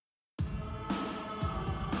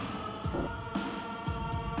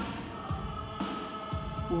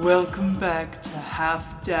Welcome back to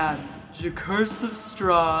Half Damage, a Curse of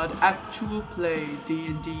Strahd actual play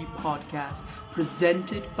D&D podcast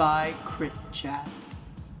presented by Crit Chat.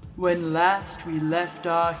 When last we left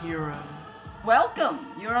our heroes. Welcome!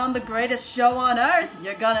 You're on the greatest show on earth.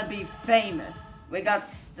 You're gonna be famous. We got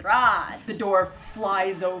Strahd. The door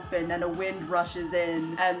flies open and a wind rushes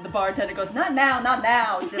in, and the bartender goes, "Not now, not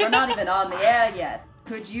now. We're not even on the air yet.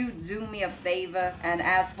 Could you do me a favor and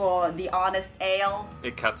ask for the honest ale?"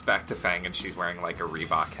 It cuts back to Fang and she's wearing like a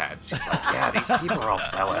Reebok hat. She's like, yeah, these people are all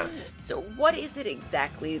sellouts. So what is it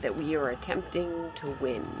exactly that we are attempting to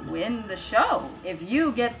win? Win the show. If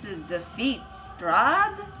you get to defeat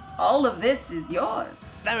Strahd, all of this is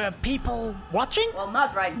yours. There are people watching? Well,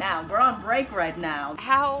 not right now. We're on break right now.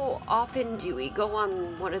 How often do we go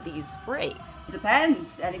on one of these breaks?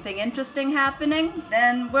 Depends. Anything interesting happening?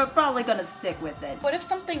 Then we're probably gonna stick with it. What if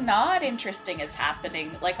something not interesting is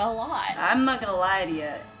happening, like a lot? I'm not gonna lie to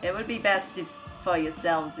you. It would be best for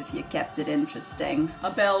yourselves if you kept it interesting.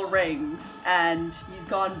 A bell rings, and he's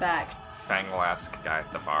gone back. Fang will ask guy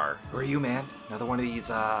at the bar, "Who are you, man? Another one of these,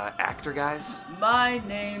 actor guys?" My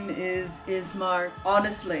name is Ismar.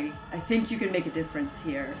 Honestly, I think you can make a difference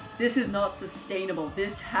here. This is not sustainable.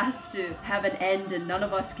 This has to have an end and none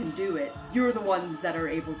of us can do it. You're the ones that are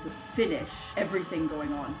able to finish everything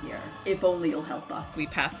going on here. If only you'll help us. We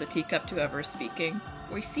pass the teacup to whoever's speaking.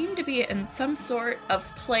 We seem to be in some sort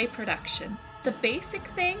of play production. The basic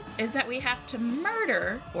thing is that we have to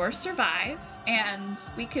murder or survive, and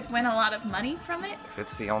we could win a lot of money from it. If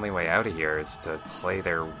it's the only way out of here is to play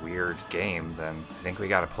their weird game, then I think we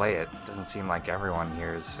gotta play it. Doesn't seem like everyone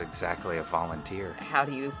here is exactly a volunteer. How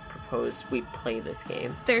do you propose we play this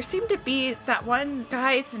game? There seemed to be that one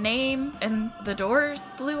guy's name, and the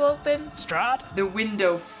doors blew open. Strahd? The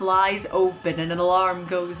window flies open and an alarm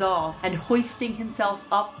goes off, and hoisting himself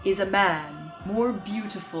up is a man, more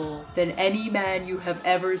beautiful than any man you have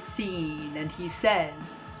ever seen, and he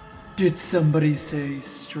says, "Did somebody say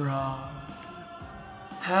Strahd?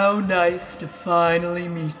 How nice to finally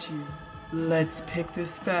meet you. Let's pick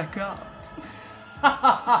this back up."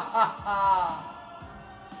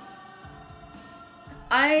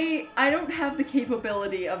 I don't have the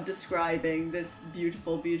capability of describing this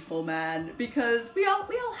beautiful, beautiful man because we all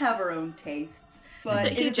have our own tastes. But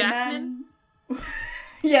Is it Hugh Jackman?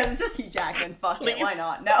 Yeah, it's just Hugh Jackman. Fuck it, why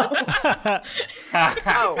not? No.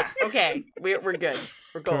 Oh, okay. We're good.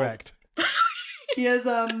 We're gold. Correct. He has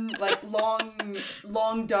like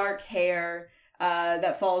long dark hair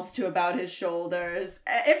that falls to about his shoulders.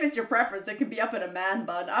 If it's your preference, it could be up in a man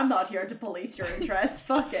bun. I'm not here to police your interest.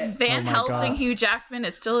 Fuck it. Van my Helsing God. Hugh Jackman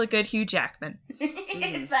is still a good Hugh Jackman.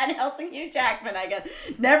 It's Van Helsing Hugh Jackman, I guess.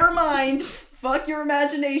 Never mind. Fuck your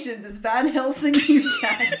imaginations. It's Van Helsing Hugh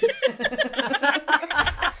Jackman.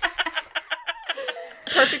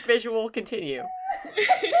 Perfect visual, continue.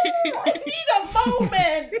 I need a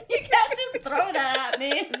moment. You can't just throw that at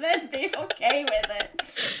me and then be okay with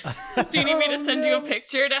it. Do you need me to send you a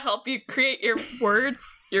picture to help you create your words?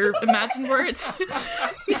 Your imagined words?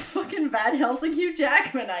 Fucking Van Helsing Hugh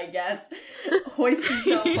Jackman, I guess. Hoists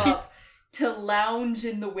himself up to lounge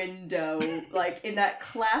in the window, like in that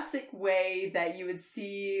classic way that you would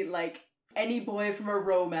see, like, any boy from a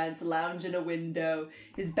romance lounge in a window,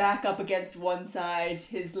 his back up against one side,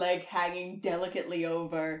 his leg hanging delicately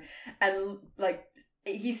over, and, like,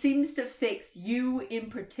 he seems to fix you in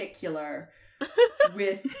particular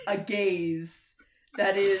with a gaze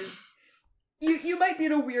that is... You might be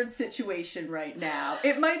in a weird situation right now.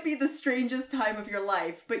 It might be the strangest time of your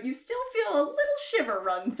life, but you still feel a little shiver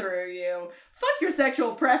run through you. Fuck your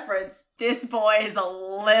sexual preference. This boy is a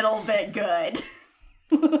little bit good.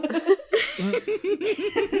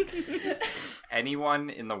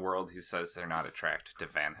 Anyone in the world who says they're not attracted to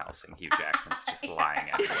Van Helsing Hugh Jackman's just lying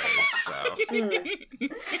anyways, so...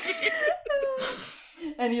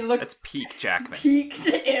 And he looked That's peak Jackman. peaked.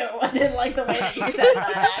 Ew, I didn't like the way that you said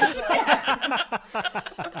that, actually.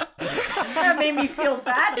 That made me feel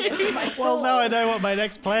bad in my soul. Well, now I know what my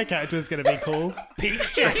next player character is going to be called. Peak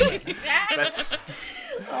Jackman.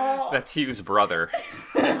 That's Hugh's brother.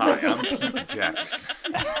 Hi, I'm Peak Jackman.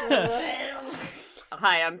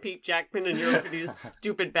 Hi, I'm Pete Jackman, and you're listening to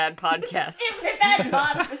Stupid Bad Podcast. Stupid bad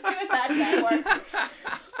pod for stupid bad network.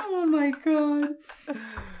 Oh my god.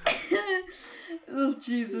 Oh,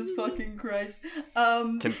 Jesus fucking Christ.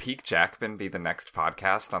 Can Peak Jackman be the next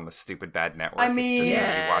podcast on the Stupid Bad Network? I mean- it's just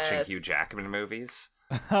gonna be watching Yes. Hugh Jackman movies.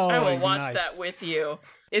 Oh, I will watch nice. that with you.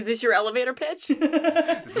 Is this your elevator pitch?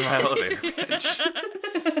 This is my elevator pitch.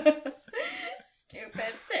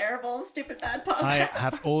 Stupid, terrible, stupid bad podcast. I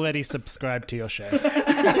have already subscribed to your show.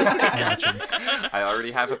 Congratulations. I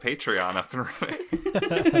already have a Patreon up and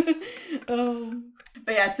running.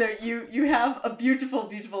 But yeah, so you have a beautiful,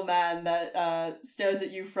 beautiful man that stares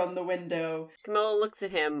at you from the window. Camilla looks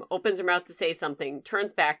at him, opens her mouth to say something,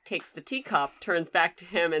 turns back, takes the teacup, turns back to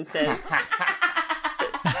him and says,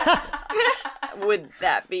 "Would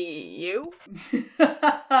that be you?"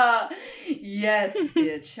 Yes,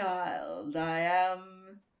 dear child, I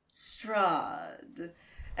am Strahd.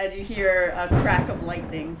 And you hear a crack of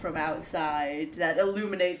lightning from outside that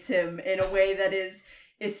illuminates him in a way that is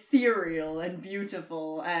ethereal and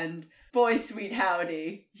beautiful, and boy, sweet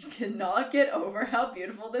howdy, you cannot get over how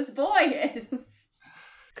beautiful this boy is.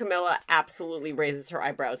 Camilla absolutely raises her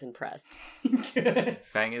eyebrows impressed.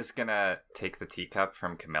 Fang is gonna take the teacup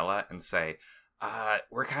from Camilla and say,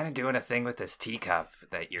 we're kind of doing a thing with this teacup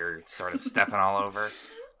that you're sort of stepping all over.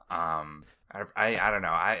 I don't know.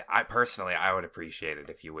 I personally, I would appreciate it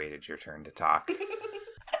if you waited your turn to talk.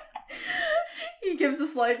 He gives a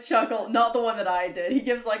slight chuckle, not the one that I did. He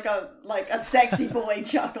gives like a sexy boy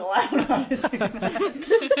chuckle. I don't know how to do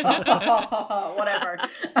that. Whatever.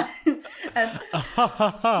 And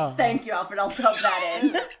thank you, Alfred. I'll dub that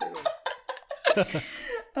in.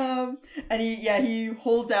 And he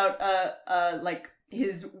holds out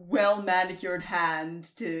his well manicured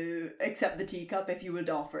hand to accept the teacup if you would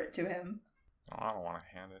offer it to him. Oh, I don't want to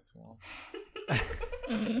hand it to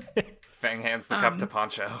him. Fang hands the cup to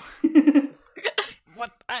Poncho.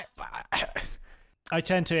 What? I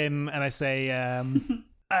turn to him and I say,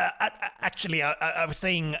 actually, I was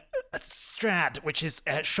saying Strad, which is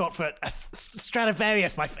short for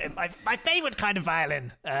Stradivarius, my favorite kind of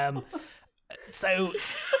violin. So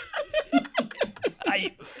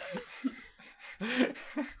I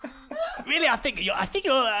think you're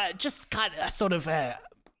just kind of sort of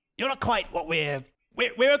you're not quite what we're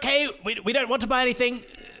okay. We don't want to buy anything.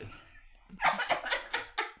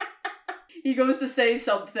 He goes to say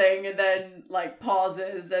something and then,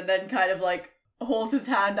 pauses and then kind of, holds his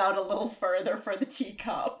hand out a little further for the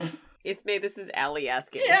teacup. Ismay, this is Allie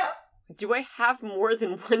asking. Yeah. Do I have more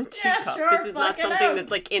than one teacup? Yeah, sure, this is not something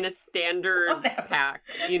that's, in a standard pack.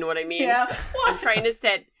 You know what I mean? Yeah. I'm trying to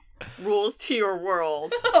set rules to your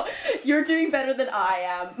world. You're doing better than I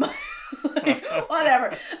am.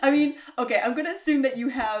 Whatever. I mean, okay, I'm gonna assume that you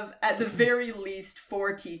have at the very least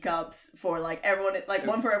 4 teacups for everyone,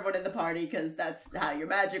 one for everyone in the party, because that's how your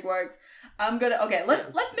magic works.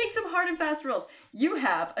 Let's make some hard and fast rules. You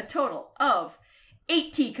have a total of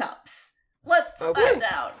 8 teacups. Let's put that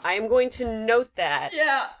down. I am going to note that.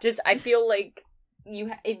 Yeah. I feel like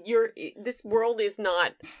this world is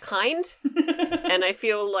not kind, and I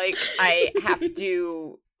feel like I have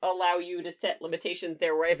to allow you to set limitations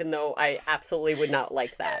there, even though I absolutely would not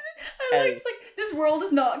like that. It's this world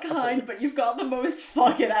is not kind, but you've got the most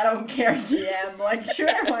fucking I don't care GM.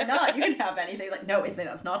 Sure, why not? You can have anything. No, Ismay,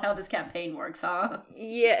 that's not how this campaign works, huh?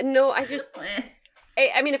 Yeah, no, I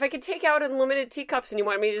mean, if I could take out unlimited teacups and you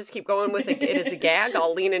want me to just keep going with it as a gag,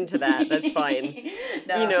 I'll lean into that. That's fine.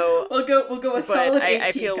 No, we'll go a solid 8 I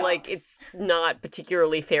feel teacups. like it's not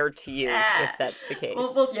particularly fair to you if that's the case.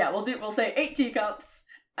 We'll say 8 teacups.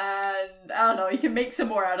 And I don't know, you can make some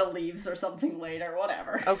more out of leaves or something later,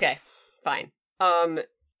 whatever. Okay, fine.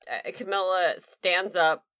 Camilla stands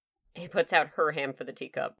up and puts out her hand for the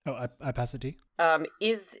teacup. Oh, I pass it to you?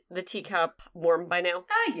 Is the teacup warm by now?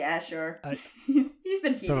 Yeah, sure. He's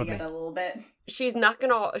been heating Probably. it a little bit. She's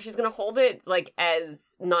gonna hold it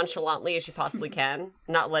as nonchalantly as she possibly can,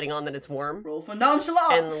 not letting on that it's warm. Roll for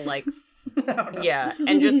nonchalance. And No. yeah,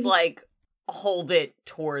 and just hold it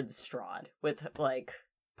towards Strahd with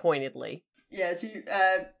pointedly. Yeah,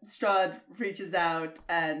 Strahd reaches out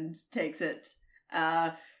and takes it.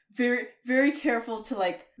 Very, very careful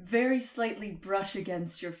to very slightly brush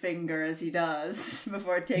against your finger as he does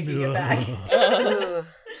before taking it back.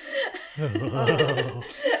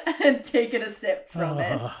 And taking a sip from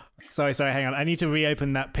it. Sorry, hang on. I need to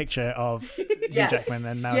reopen that picture of Hugh Jackman,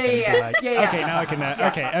 and now Yeah. Okay, now I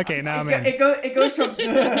can. Okay, now I'm in. It goes from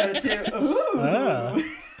to ooh. Oh.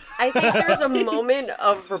 I think there's a moment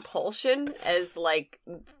of repulsion as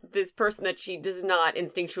this person that she does not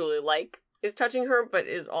instinctually like is touching her, but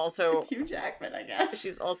is also It's Hugh Jackman, I guess.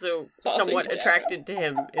 she's also also somewhat Hugh attracted to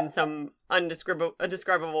him in some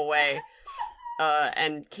undescribable way,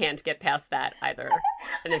 and can't get past that either,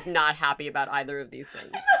 and is not happy about either of these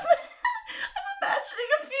things. I'm imagining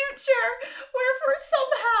a future where for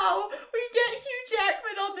somehow we get Hugh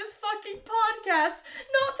Jackman on this fucking podcast,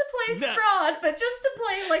 not to play Strahd, but just to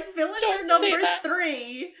play villager Don't say number that.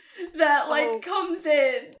 3 that comes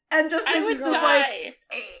in and just I is would just die.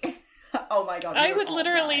 Oh my god. I we would all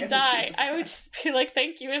literally die. Jesus I would Christ. just be like,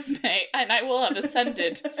 thank you, Ismay, and I will have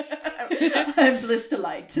ascended. I'm bliss to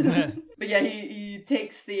light. But yeah, he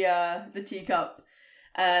takes the teacup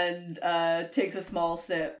and takes a small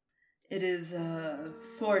sip. It is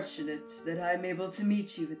fortunate that I'm able to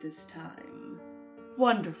meet you at this time.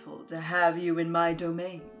 Wonderful to have you in my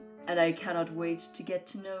domain, and I cannot wait to get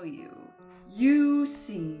to know you. You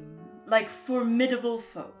seem like formidable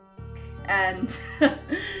folk, and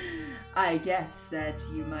I guess that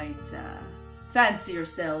you might fancy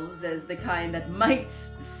yourselves as the kind that might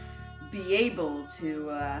be able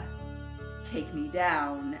to take me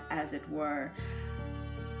down, as it were.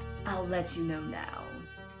 I'll let you know now.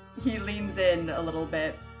 He leans in a little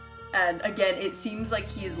bit, and again, it seems like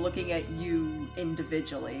he is looking at you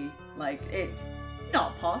individually. Like, it's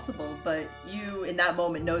not possible, but you, in that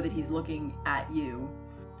moment, know that he's looking at you.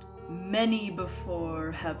 Many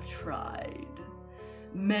before have tried.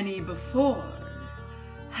 Many before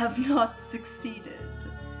have not succeeded.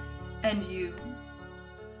 And you,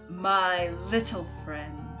 my little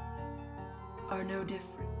friends, are no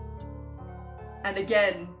different. And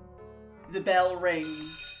again, the bell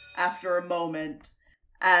rings after a moment,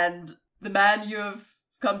 and the man you have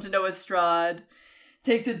come to know as Strahd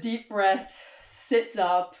takes a deep breath, sits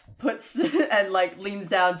up, and leans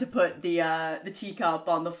down to put the teacup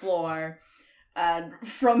on the floor, and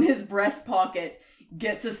from his breast pocket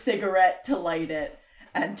gets a cigarette to light it,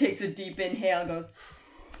 and takes a deep inhale and goes,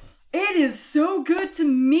 "It is so good to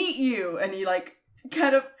meet you!" And he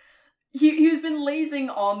he's been lazing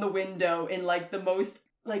on the window in the most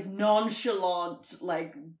nonchalant,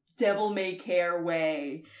 devil-may-care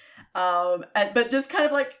way, but just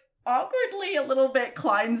awkwardly a little bit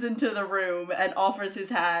climbs into the room and offers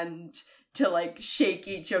his hand to shake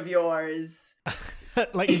each of yours.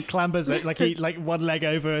 He clambers it, he one leg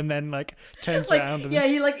over and then turns around. And... Yeah,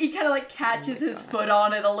 he kind of catches his foot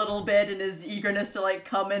on it a little bit in his eagerness to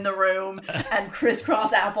come in the room and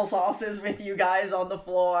crisscross applesauces with you guys on the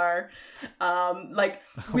floor,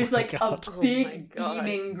 with a big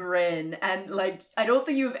beaming grin. And I don't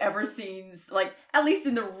think you've ever seen, at least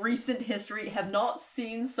in the recent history, have not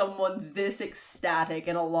seen someone this ecstatic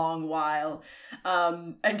in a long while.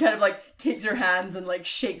 And takes your hands and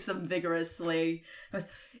shakes them vigorously.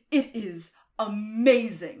 It is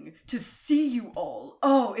amazing to see you all.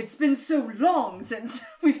 Oh, it's been so long since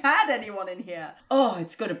we've had anyone in here. Oh,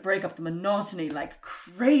 it's going to break up the monotony like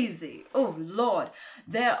crazy. Oh, Lord.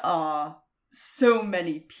 There are so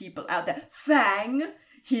many people out there. Fang,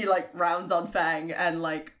 he rounds on Fang and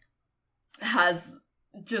has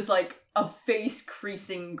just a face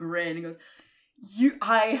creasing grin and goes,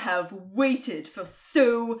 I have waited for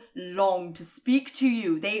so long to speak to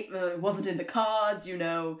you. They wasn't in the cards,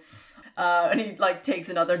 and he takes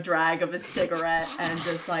another drag of his cigarette and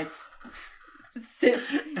just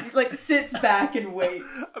sits back and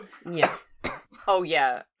waits. Yeah. Oh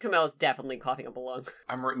yeah, Camilla's definitely coughing up a lung.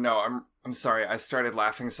 I'm sorry. I started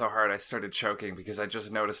laughing so hard I started choking because I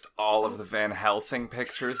just noticed all of the Van Helsing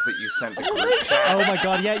pictures that you sent the group chat. Oh my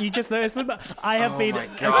god, yeah, you just noticed them. I have been. My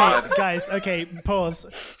god. Okay, guys. Okay, pause.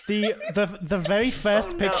 The very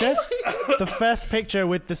first picture, the first picture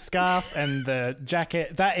with the scarf and the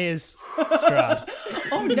jacket, that is Strahd.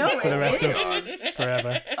 Oh no! For the rest of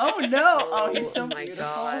forever. Oh no! Oh, he's so my beautiful.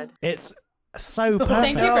 God. It's so perfect.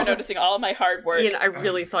 Thank you for noticing all of my hard work. Ian, I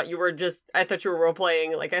really thought you were I thought you were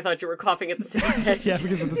role-playing. I thought you were coughing at the cigarette. Yeah,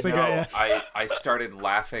 because of the cigarette, yeah. I started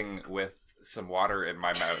laughing with some water in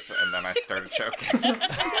my mouth, and then I started choking.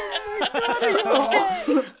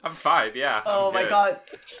 I'm fine, yeah. Oh my good. god.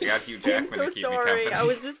 I got Hugh Jackman I'm so to keep sorry. me company. I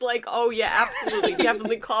was just oh yeah, absolutely.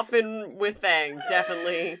 Definitely coughing with Fang.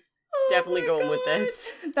 Definitely going with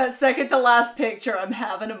this. That second to last picture, I'm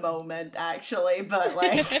having a moment, actually, but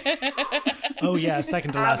Oh yeah,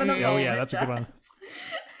 second to last. Oh yeah, that's a good one.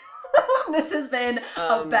 This has been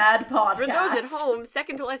a bad podcast. For those at home,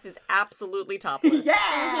 second to last is absolutely topless.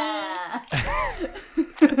 Yeah!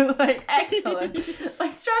 Excellent.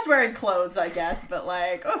 Strahd's wearing clothes, I guess, but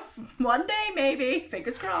one day, maybe.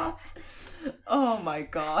 Fingers crossed. Oh my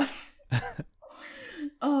god.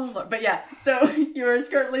 Oh, Lord. But yeah, so you're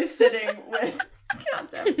currently sitting with...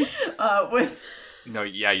 Goddamn. With... No,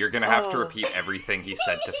 yeah, you're gonna have to repeat everything he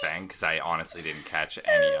said to Fang, because I honestly didn't catch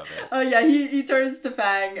any of it. Oh yeah, he turns to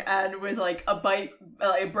Fang and with a bright,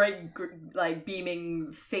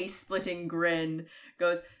 beaming, face-splitting grin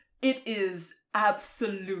goes, "It is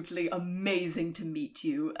absolutely amazing to meet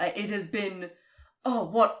you. It has been,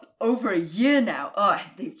 over a year now. Oh,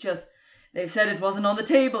 they've said it wasn't on the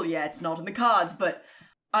table yet, it's not in the cards, but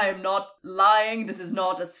I am not lying, this is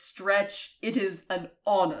not a stretch. It is an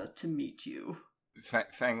honor to meet you."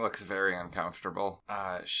 Fang looks very uncomfortable.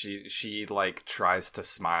 She like tries to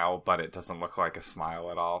smile, but it doesn't look like a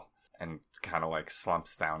smile at all, and kind of like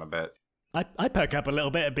slumps down a bit. I perk up a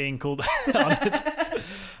little bit at being called honored.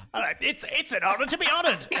 It's an honor to be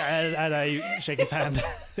honored, and I shake his hand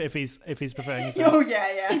if he's preferring his hand. Oh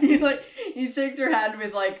yeah. He shakes your hand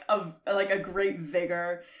with like a great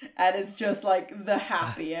vigor, and it's just like the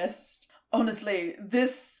happiest. Honestly,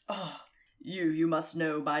 this. You must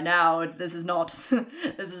know by now, this is not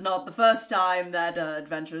the first time that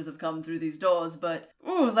adventurers have come through these doors, but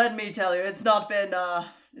let me tell you, it's not been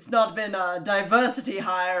a diversity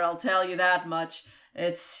hire, I'll tell you that much.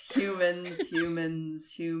 It's humans.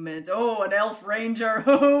 Oh, an elf ranger.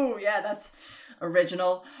 Oh, yeah, that's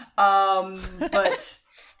original. But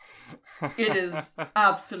it is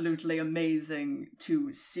absolutely amazing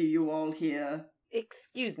to see you all here.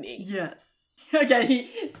 Excuse me. Yes. Again,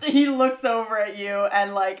 he looks over at you,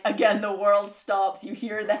 and like again, the world stops. You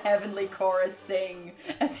hear the heavenly chorus sing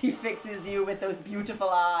as he fixes you with those beautiful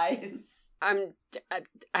eyes. I'm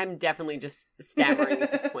definitely just stammering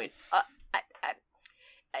at this point.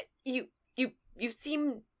 You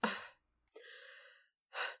seem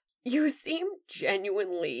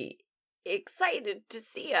genuinely excited to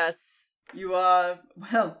see us. You are,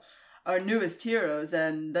 well, our newest heroes,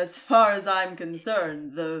 and as far as I'm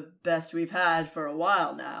concerned, the best we've had for a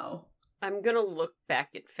while now. I'm gonna look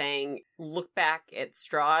back at Fang, look back at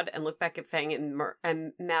Strahd, and look back at Fang and mouth.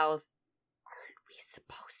 Aren't we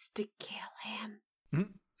supposed to kill him?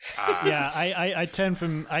 Yeah,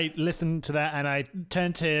 I listen to that, and I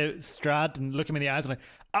turn to Strahd and look him in the eyes, and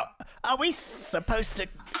like, are we supposed to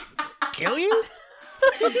kill you?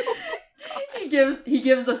 He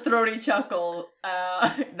gives a throaty chuckle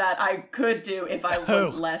that I could do if I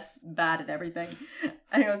was less bad at everything.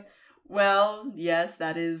 And he goes, "Well, yes,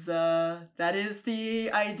 that is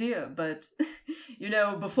the idea, but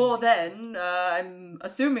before then, I'm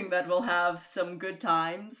assuming that we'll have some good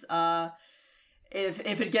times.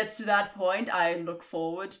 If it gets to that point, I look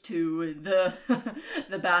forward to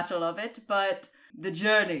the battle of it, but the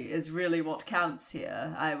journey is really what counts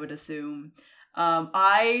here, I would assume.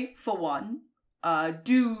 I, for one,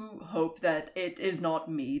 do hope that it is not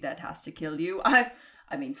me that has to kill you. I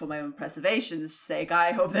mean, for my own preservation's sake,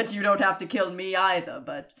 I hope that you don't have to kill me either,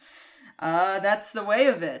 but that's the way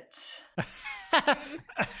of it."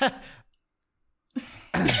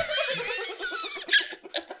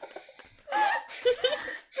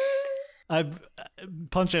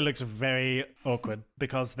 Poncho looks very awkward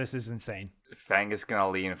because this is insane. Fang is gonna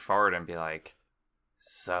lean forward and be like,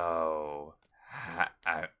 "So,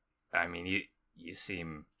 I mean, you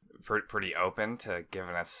seem pretty open to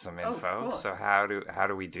giving us some info. So how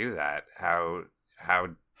do we do that? How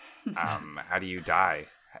do you die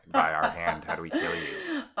by our hand? How do we kill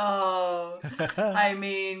you?" Oh, I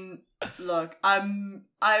mean, look, I'm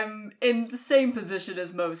in the same position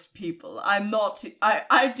as most people. I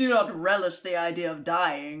do not relish the idea of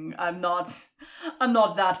dying. I'm not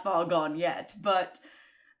that far gone yet, but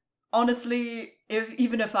honestly,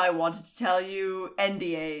 even if I wanted to tell you,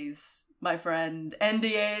 NDAs, my friend,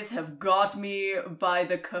 NDAs have got me by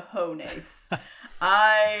the cojones.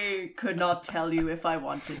 I could not tell you if I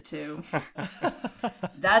wanted to.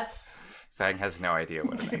 Fang has no idea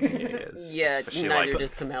what an NDA is. Yeah, neither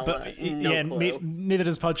does Camilla. Clue. Neither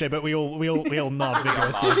does Poncho, but we all nod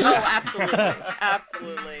vigorously. Oh,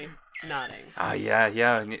 absolutely. Nodding. Oh, yeah,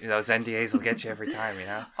 those NDAs will get you every time,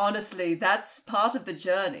 Honestly, that's part of the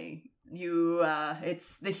journey.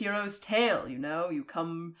 It's the hero's tale, You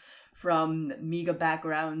come from meager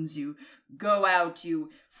backgrounds, you go out, you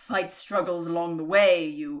fight struggles along the way,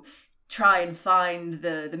 you try and find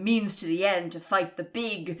the means to the end to fight the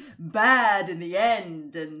big bad in the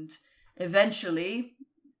end, and eventually,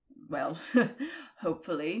 well,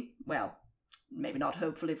 hopefully, well, maybe not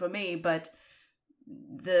hopefully for me, but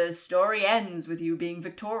the story ends with you being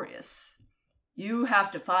victorious. You have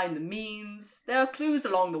to find the means. There are clues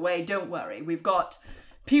along the way, don't worry. We've got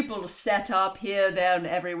people set up here, there, and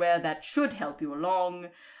everywhere that should help you along.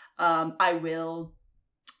 I will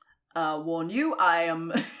warn you,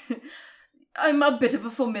 I'm a bit of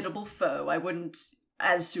a formidable foe. I wouldn't,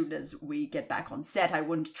 as soon as we get back on set, I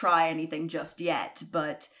wouldn't try anything just yet,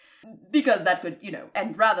 but because that could,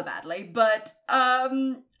 end rather badly. But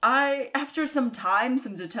after some time,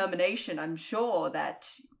 some determination, I'm sure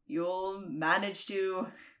that you'll manage to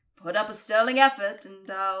put up a sterling effort,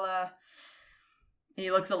 and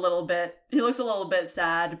he looks a little bit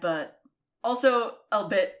sad, but also a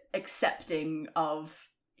bit accepting of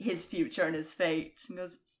his future and his fate. He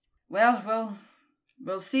goes, "Well,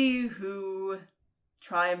 we'll see who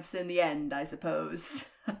triumphs in the end, I suppose."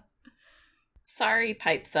 Sari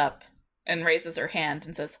pipes up and raises her hand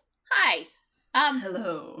and says, "Hi.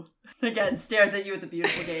 Hello. Again, stares at you with a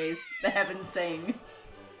beautiful gaze. The heavens sing.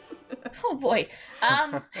 Oh boy.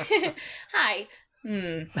 Hi.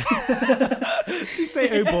 Did you say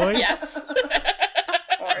oh boy? Yes. Of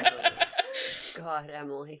course. God,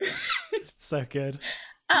 Emily. So good.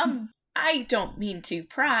 I don't mean to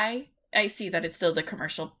pry. I see that it's still the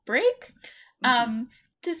commercial break.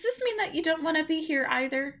 Does this mean that you don't want to be here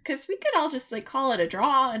either? Because we could all just call it a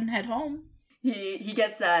draw and head home. He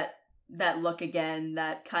gets that look again,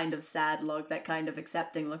 that kind of sad look, that kind of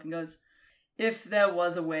accepting look, and goes, if there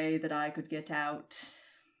was a way that I could get out,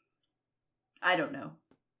 I don't know.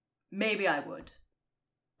 Maybe I would.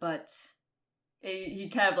 But he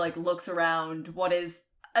kind of looks around what is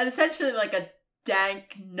essentially a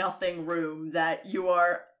dank nothing room that you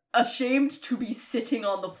are ashamed to be sitting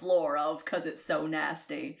on the floor of because it's so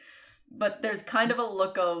nasty. But there's kind of a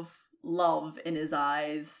look of love in his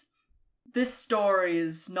eyes. This story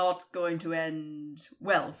is not going to end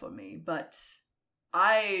well for me, but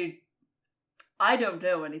I don't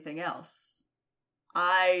know anything else.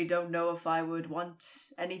 I don't know if I would want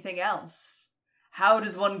anything else. How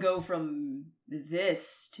does one go from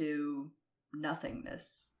this to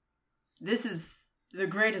nothingness? This is the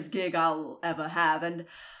greatest gig I'll ever have, and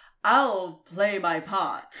I'll play my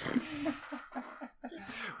part.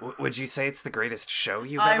 Would you say it's the greatest show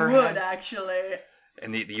you've ever had? I would, actually.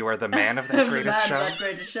 And you are the man of that greatest show? The man of that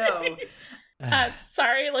greatest show.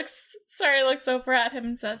 Sari looks over at him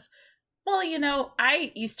and says, well,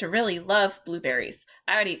 I used to really love blueberries.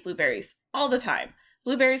 I would eat blueberries all the time.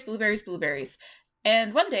 Blueberries, blueberries, blueberries.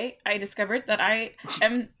 And one day I discovered that I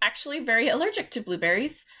am actually very allergic to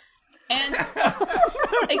blueberries. And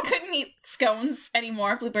I couldn't eat scones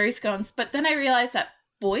anymore, blueberry scones. But then I realized that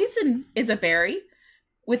boysen is a berry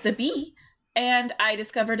with a B. And I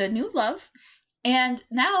discovered a new love. And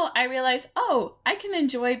now I realize, I can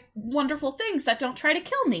enjoy wonderful things that don't try to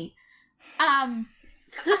kill me. And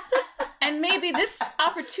maybe this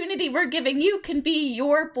opportunity we're giving you can be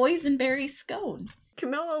your boysenberry scone.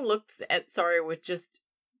 Camilla looks at Sari with just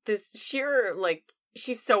this sheer,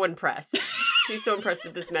 she's so impressed. She's so impressed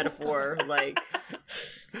at this metaphor,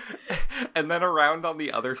 And then around on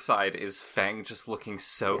the other side is Fang just looking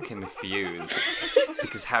so confused.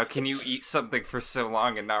 Because how can you eat something for so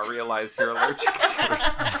long and not realize you're allergic to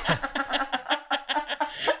it?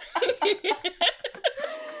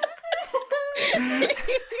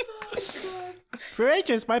 For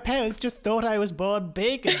ages, my parents just thought I was born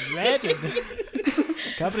big and red and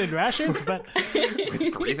covered in rashes, but...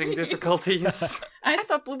 With breathing difficulties? I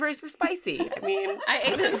thought blueberries were spicy. I mean... I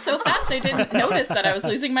ate them so fast I didn't notice that I was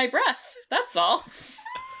losing my breath. That's all.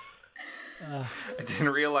 I didn't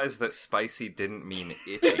realize that spicy didn't mean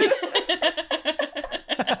itchy.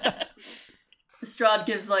 Strahd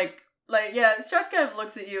gives Strahd kind of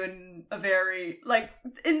looks at you in a very,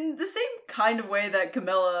 in the same kind of way that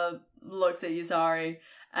Camilla looks at you, Sari,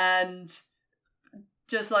 and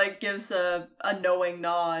just, gives a knowing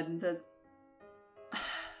nod and says,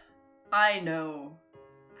 I know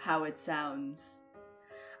how it sounds.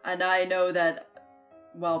 And I know that,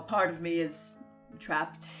 part of me is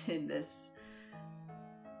trapped in this.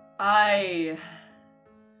 I've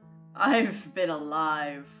been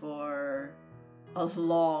alive for a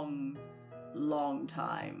long, long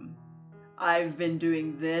time. I've been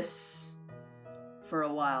doing this for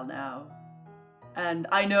a while now. And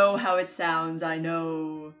I know how it sounds, I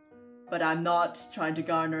know, but I'm not trying to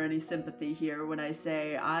garner any sympathy here when I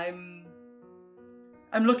say I'm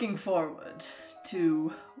looking forward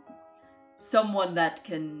to someone that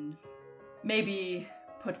can maybe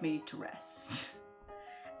put me to rest.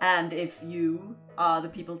 And if you are the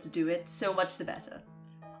people to do it, so much the better.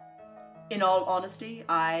 In all honesty,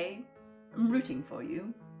 I am rooting for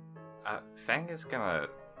you. Fang is gonna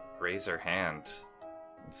raise her hand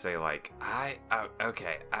and say,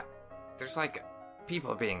 there's,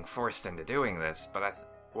 people being forced into doing this, but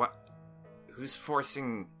who's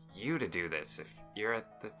forcing you to do this if you're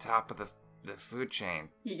at the top of the food chain?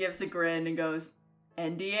 He gives a grin and goes,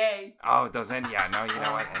 NDA. Oh, those you know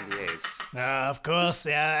what? NDAs. Of course,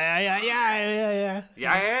 yeah. Yeah,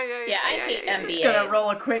 I hate NDAs. Just gonna roll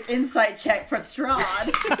a quick insight check for Strahd.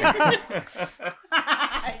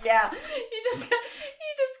 Yeah, he just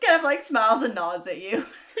kind of smiles and nods at you.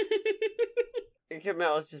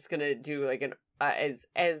 Camilla's just gonna do an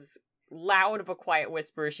as loud of a quiet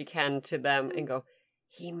whisper as she can to them and go,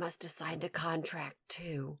 he must have signed a contract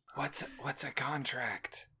too. What's a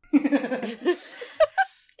contract?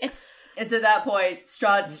 It's at that point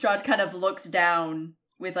Strahd kind of looks down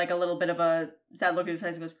with like a little bit of a sad look at his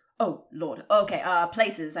face and goes, "Oh, Lord. Okay,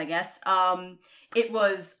 places, I guess. It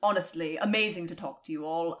was honestly amazing to talk to you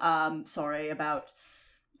all. Sorry about,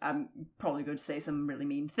 I'm probably going to say some really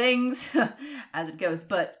mean things as it goes,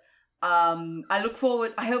 but I look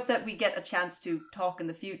forward, I hope that we get a chance to talk in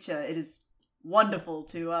the future. It is wonderful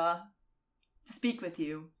to speak with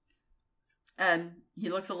you." And he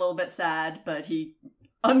looks a little bit sad, but he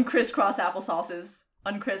uncriss-cross applesauces.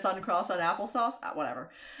 Uncross on applesauce?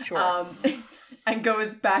 Whatever. Sure. And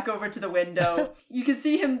goes back over to the window. You can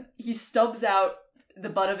see him, he stubs out the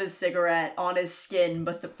butt of his cigarette on his skin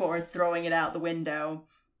before throwing it out the window.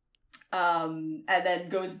 And then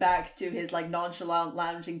goes back to his like nonchalant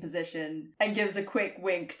lounging position and gives a quick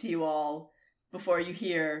wink to you all before you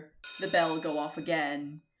hear the bell go off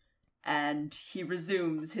again. And he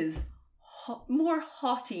resumes his more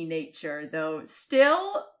haughty nature, though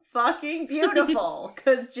still fucking beautiful,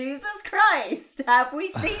 because Jesus Christ, have we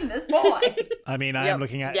seen this boy? I mean, Yep.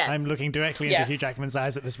 I'm looking directly into Yes. Hugh Jackman's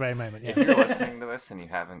eyes at this very moment. If Yes. you're listening to this and you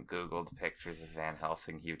haven't Googled pictures of Van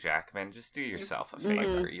Helsing Hugh Jackman, just do yourself a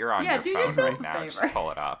favor. You're on Yeah, your do phone yourself right a now. favor. Just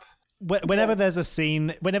pull it up. Whenever there's a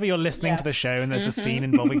scene, whenever you're listening Yeah. to the show and there's a scene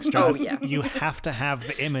involving Strahd, Oh, yeah. you have to have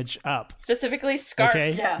the image up. Specifically, Scarf.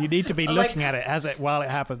 Okay, Yeah. you need to be Like- looking at it while it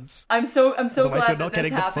happens. I'm so Otherwise, glad you're that not this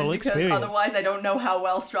getting the happened full because experience. otherwise I don't know how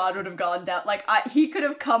well Strahd would have gone down. Like he could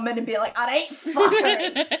have come in and be like, "Alright,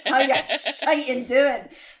 fuckers, how you shiting doing?"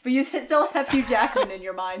 But you still have Hugh Jackman in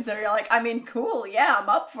your mind, so you're like, I mean, cool, yeah, I'm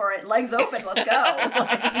up for it. Legs open, let's go.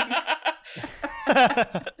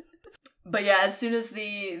 But yeah, as soon as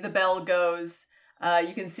the bell goes,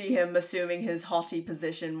 you can see him assuming his haughty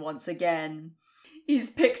position once again. He's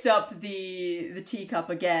picked up the teacup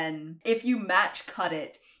again. If you match cut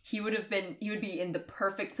it, he would be in the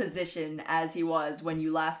perfect position as he was when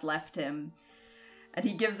you last left him. And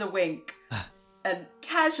he gives a wink and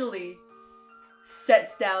casually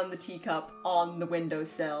sets down the teacup on the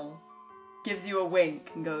windowsill, gives you a wink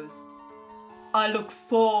and goes, "I look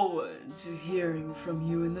forward to hearing from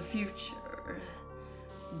you in the future.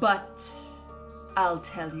 But I'll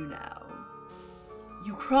tell you now.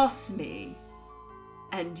 You cross me,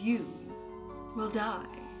 and you will die."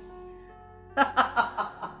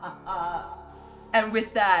 And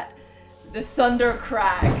with that, the thunder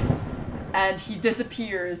cracks, and he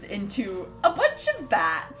disappears into a bunch of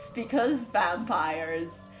bats, because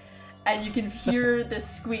vampires. And you can hear the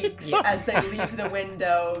squeaks as they leave the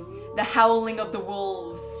window. The howling of the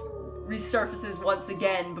wolves resurfaces once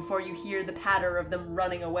again before you hear the patter of them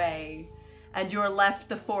running away. And you're left,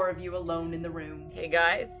 the four of you, alone in the room. Hey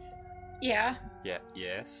guys, Yeah. Yeah.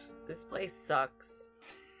 Yes. this place sucks.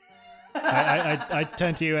 I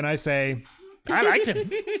turn to you and I say, I liked him.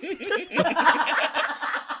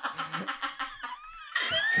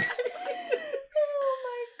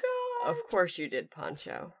 Of course you did,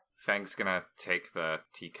 Poncho. Fang's gonna take the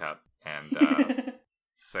teacup and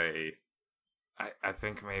say, I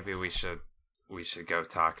think maybe we should go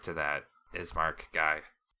talk to that Ismark guy.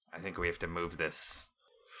 I think we have to move this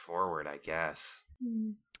forward, I guess.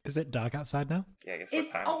 Is it dark outside now? Yeah, I guess what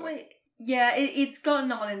It's time always is it? yeah. It's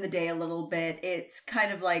gone on in the day a little bit. It's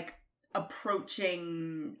kind of like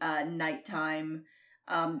approaching nighttime.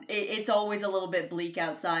 It's always a little bit bleak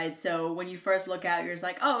outside. So when you first look out, you're just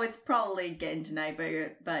like, oh, it's probably getting to night.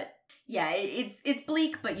 But yeah, it's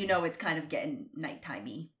bleak, but you know it's kind of getting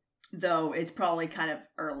nighttimey. Though it's probably kind of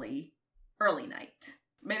early night.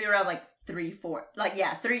 Maybe around like 3, 4,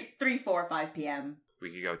 5 p.m. We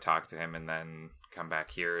could go talk to him and then come back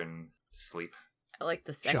here and sleep. I like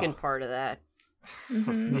the second Sure. part of that.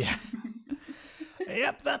 Yeah.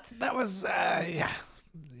 Yep, that was that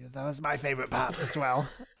was my favorite part as well.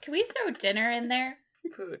 Can we throw dinner in there?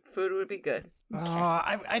 Food would be good. Oh,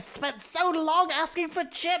 I spent so long asking for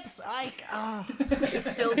chips. You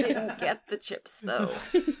still didn't get the chips though.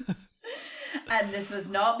 And this was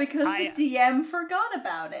not because I- the DM forgot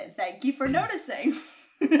about it. Thank you for noticing.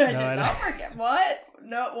 I did I know. not forget. What?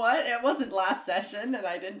 No, what? It wasn't last session, and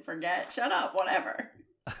I didn't forget. Shut up. Whatever.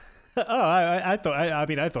 I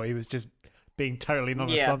thought he was just being totally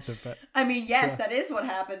non-responsive, but I mean, yes, that is what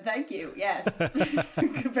happened. Thank you. Yes.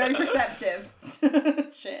 Very perceptive.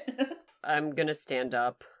 Shit. I'm gonna stand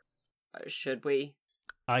up. Should we?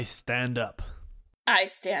 I stand up. I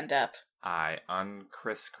stand up. I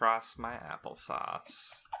uncriss-cross my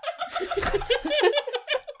applesauce.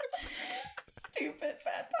 Stupid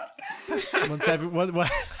bad podcast.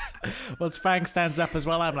 Once Fang stands up as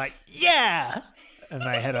well, I'm like, yeah, and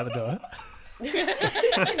I head out the door.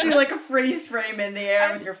 Do like a freeze frame in the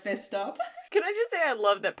air with your fist up. Can I just say I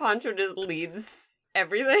love that Poncho just leads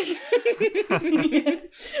everything.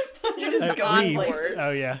 You're just go on leaves. board.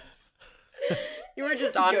 Oh yeah. You were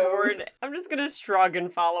just Just on goes. board. I'm just gonna shrug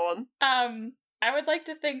and follow him. I would like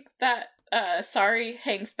to think that Sari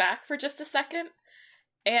hangs back for just a second,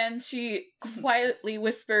 and she quietly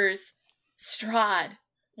whispers, "Strahd,"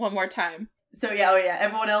 one more time. So yeah,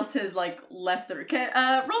 everyone else has like left the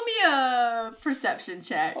roll me a perception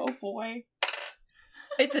check. Oh boy.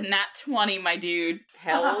 It's a nat 20, my dude.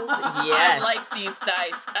 Hells yes. I like these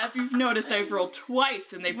dice. If you've noticed, I've rolled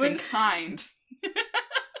twice and they've been kind.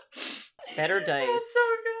 Better dice. That's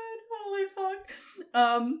so good. Holy fuck.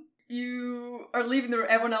 You are leaving the room.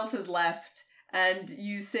 Everyone else has left, and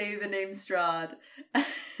you say the name Strahd,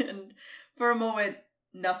 and for a moment,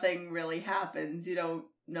 nothing really happens. You don't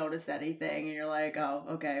notice anything, and you're like, oh,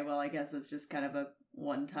 okay, well, I guess it's just kind of a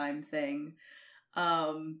one-time thing.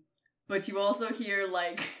 But you also hear,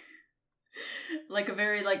 like a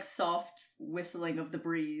very, like, soft whistling of the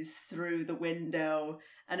breeze through the window,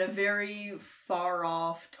 and a very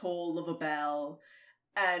far-off toll of a bell.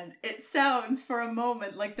 And it sounds for a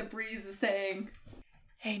moment like the breeze is saying,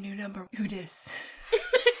 "Hey, new number, who dis?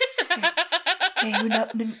 Hey,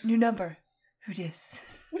 new number, who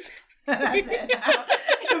dis?" That's it.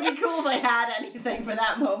 It would be cool if I had anything for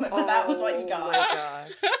that moment, but that was what you got. Oh my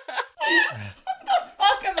god. What the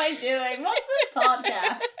fuck am I doing? What's this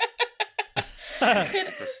podcast?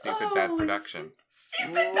 It's a stupid bad Holy production.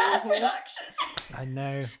 Stupid bad production. I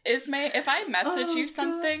know. Ismay, if I message Oh, you God.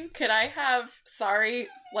 something, could I have Sari,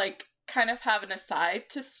 like, kind of have an aside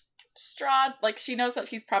to Strahd? Like, she knows that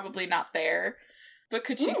he's probably not there, but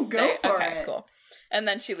could she Ooh, say, go for okay, it. cool. And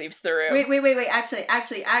then she leaves the room. Wait. Actually.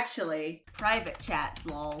 Private chats,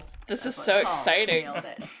 lol. This is That's so what Paul exciting. nailed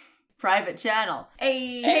it. Private channel.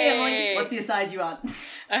 Hey, Hey. Emily. What's the aside you want?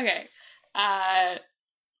 Okay. I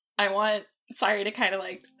want Sari to kind of,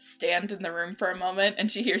 like, stand in the room for a moment,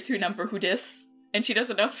 and she hears who number who dis, and she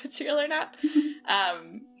doesn't know if it's real or not.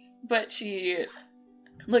 But she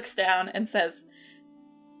looks down and says,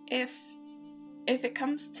 if it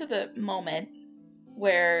comes to the moment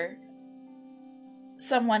where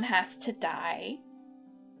someone has to die,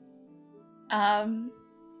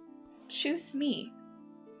 choose me.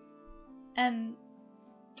 And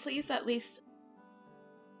please let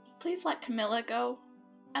Camilla go,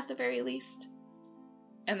 at the very least.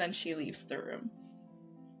 And then she leaves the room.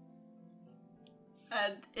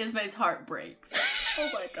 And Ismay's heart breaks. Oh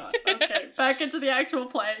my god. Okay, back into the actual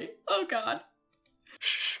play. Oh god.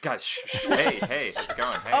 Shh, guys, shh. Hey, how's it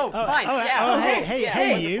going? Hey. Oh, fine.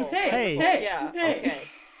 Hey, you. wonderful. Hey. Yeah, Hey. okay.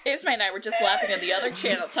 Ismay and I were just laughing at the other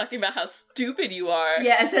channel, talking about how stupid you are.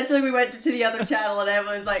 Yeah, essentially we went to the other channel and Emma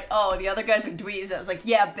was like, oh, the other guys are dweebs. I was like,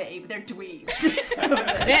 yeah, babe, they're dweebs. That was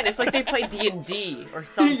it. Man, it's like they play D&D or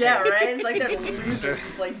something. Yeah, right? It's like they're losers.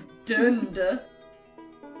 Like, dunda.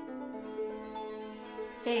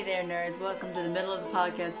 Hey there, nerds. Welcome to the middle of the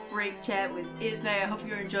podcast break chat with Ismay. I hope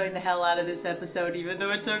you're enjoying the hell out of this episode, even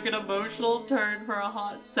though it took an emotional turn for a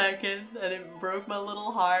hot second and it broke my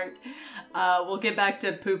little heart. We'll get back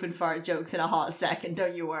to poop and fart jokes in a hot second.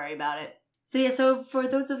 Don't you worry about it. So for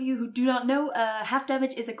those of you who do not know, Half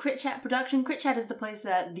Damage is a Crit Chat production. Crit Chat is the place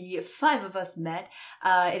that the five of us met.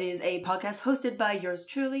 It is a podcast hosted by yours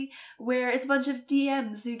truly, where it's a bunch of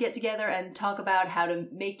DMs who get together and talk about how to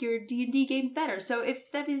make your D&D games better. So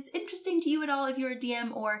if that is interesting to you at all, if you're a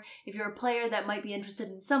DM or if you're a player that might be interested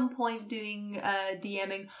in some point doing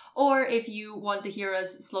DMing, or if you want to hear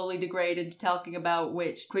us slowly degrade into talking about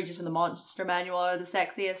which creatures from the Monster Manual are the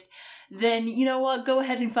sexiest, then you know what? Go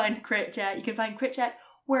ahead and find Crit Chat. You can find Crit Chat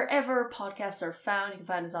wherever podcasts are found. You can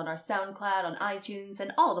find us on our SoundCloud, on iTunes,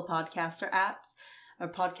 and all the podcatcher apps,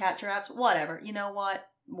 whatever. You know what?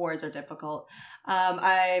 Words are difficult.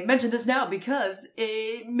 I mention this now because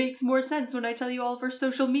it makes more sense when I tell you all of our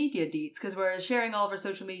social media deets, because we're sharing all of our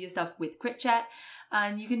social media stuff with Crit Chat.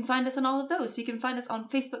 And you can find us on all of those. So you can find us on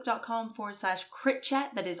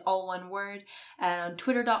facebook.com/critchat, that is all one word, and on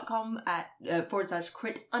twitter.com at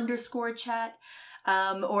 /crit_chat.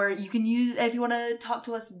 Or you can use, if you want to talk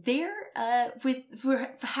to us there, for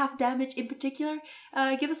Half Damage in particular,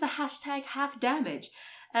 give us the hashtag #halfdamage.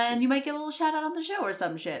 And you might get a little shout out on the show or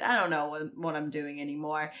some shit. I don't know what I'm doing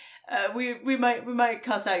anymore. We might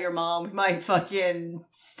cuss out your mom. We might fucking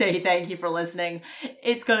say thank you for listening.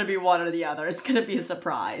 It's gonna be one or the other. It's gonna be a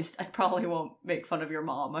surprise. I probably won't make fun of your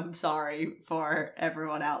mom. I'm sorry for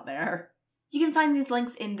everyone out there. You can find these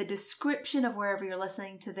links in the description of wherever you're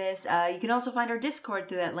listening to this. You can also find our Discord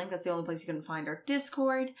through that link. That's the only place you can find our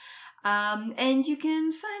Discord. And you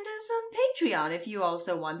can find us on Patreon if you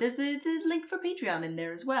also want. There's the link for Patreon in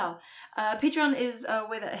there as well. Patreon is a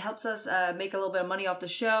way that helps us make a little bit of money off the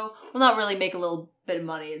show. Well, not really make a little bit of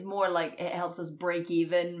money. It's more like it helps us break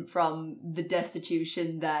even from the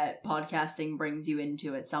destitution that podcasting brings you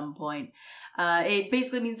into at some point. It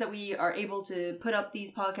basically means that we are able to put up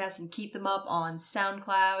these podcasts and keep them up on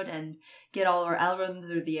SoundCloud and get all our algorithms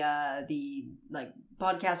through the like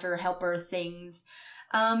podcaster helper things.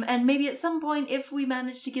 And maybe at some point, if we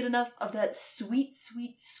manage to get enough of that sweet,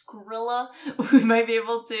 sweet Skrilla, we might be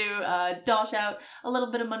able to dosh out a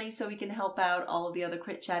little bit of money so we can help out all of the other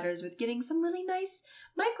crit chatters with getting some really nice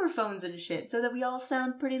microphones and shit, so that we all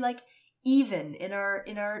sound pretty like even in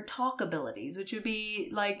our talk abilities, which would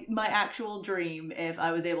be like my actual dream if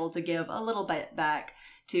I was able to give a little bit back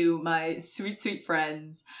to my sweet, sweet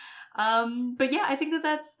friends. But yeah, I think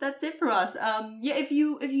that's it for us. Yeah, if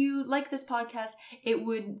you like this podcast, it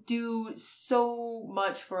would do so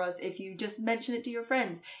much for us if you just mention it to your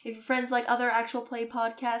friends. If your friends like other actual play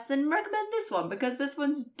podcasts, then recommend this one, because this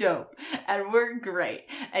one's dope and we're great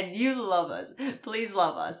and you love us. Please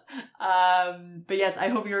love us. But yes, I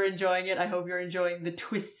hope you're enjoying it. I hope you're enjoying the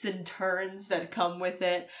twists and turns that come with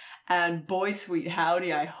it. And boy, sweet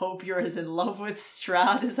howdy, I hope you're as in love with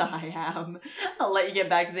Strahd as I am. I'll let you get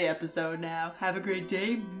back to the episode now. Have a great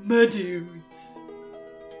day, my dudes.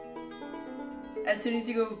 As soon as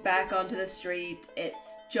you go back onto the street,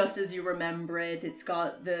 it's just as you remember it. It's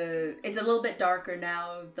a little bit darker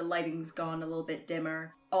now. The lighting's gone a little bit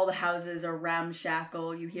dimmer. All the houses are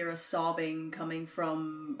ramshackle. You hear a sobbing coming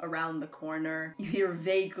from around the corner. You hear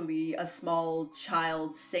vaguely a small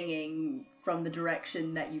child singing from the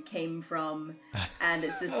direction that you came from. And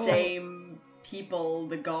it's the same people,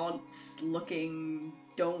 the gaunt looking,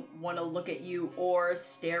 don't want to look at you or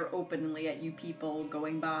stare openly at you people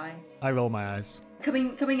going by. I roll my eyes.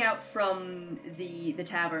 Coming out from the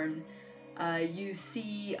tavern, you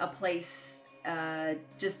see a place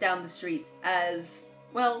just down the street as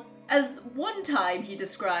one time he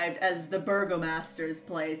described as the Burgomaster's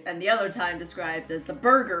place, and the other time described as the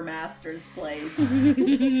Burgermaster's place.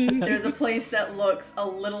 There's a place that looks a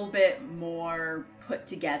little bit more put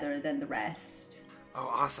together than the rest. Oh,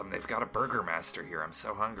 awesome. They've got a Burgermaster here. I'm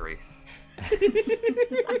so hungry.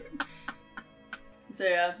 So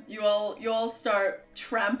yeah, you all start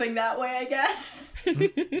tramping that way, I guess.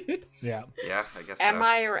 Yeah. Yeah, I guess Am so.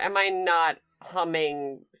 I or am I not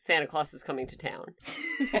humming Santa Claus is Coming to Town?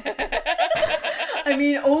 I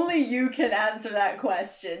mean, only you can answer that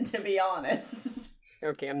question, to be honest.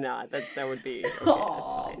 Okay, I'm not. That would be... Okay,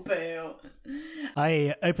 Aw, that's fine. boo.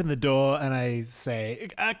 I open the door and I say,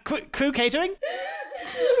 crew catering?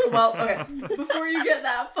 Well, okay, before you get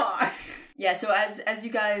that far. Yeah, so as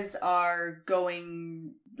you guys are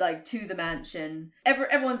going, like, to the mansion,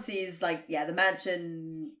 everyone sees, like, yeah, the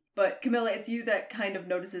mansion, but Camilla, it's you that kind of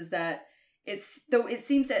notices that though it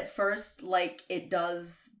seems at first like it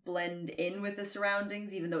does blend in with the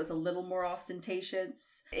surroundings, even though it's a little more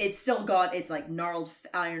ostentatious. It's still got its, like, gnarled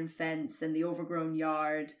iron fence and the overgrown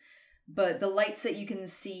yard, but the lights that you can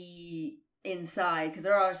see inside, because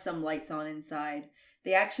there are some lights on inside,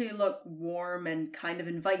 they actually look warm and kind of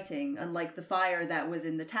inviting, unlike the fire that was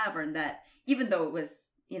in the tavern that, even though it was,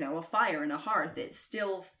 you know, a fire and a hearth, it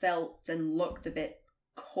still felt and looked a bit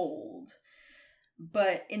cold.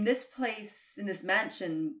 But in this place, in this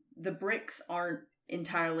mansion, the bricks aren't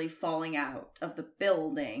entirely falling out of the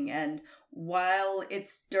building, and while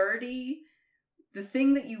it's dirty, the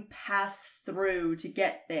thing that you pass through to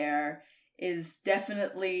get there is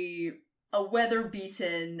definitely a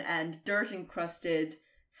weather-beaten and dirt-encrusted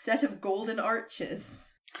set of golden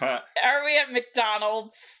arches. Are we at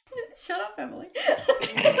McDonald's? Shut up, Emily. Oh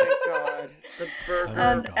my god. The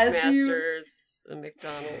And as you- Burgermasters, the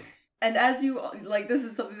McDonald's. And as you, like, this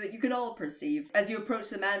is something that you can all perceive. As you approach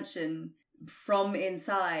the mansion, from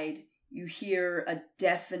inside, you hear a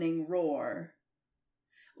deafening roar.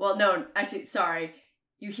 Well, no, actually, sorry.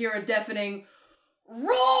 You hear a deafening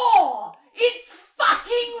roar! It's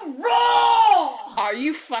fucking roar! Are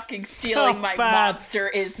you fucking stealing my bad, monster,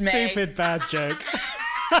 Ismay? Stupid bad joke.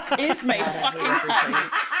 Ismay fucking Hutton.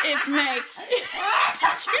 Ismay.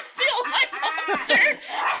 Did you steal my monster?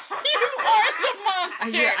 You are the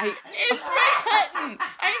monster. Ismay Hutton.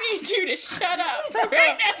 I need you to shut up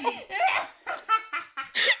right now.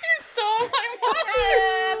 You stole my monster.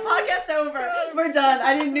 Podcast over. We're done.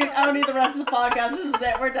 I don't need the rest of the podcast. This is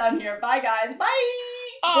it. We're done here. Bye, guys. Bye.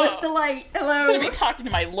 Oh. Bliss delight. Hello. I'm gonna be talking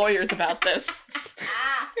to my lawyers about this.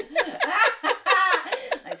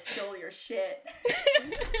 I stole your shit.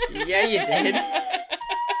 Yeah, you did.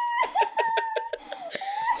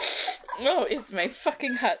 Oh, it's my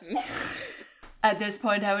fucking Hutton. At this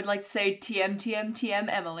point, I would like to say TM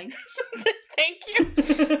Emily. Thank you.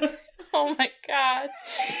 Oh my god.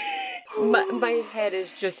 My head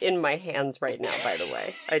is just in my hands right now, by the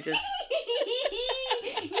way.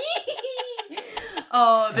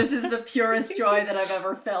 Oh, this is the purest joy that I've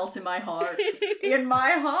ever felt in my heart. In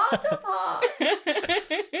my heart of hearts.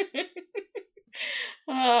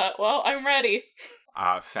 Well, I'm ready.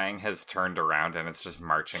 Fang has turned around and it's just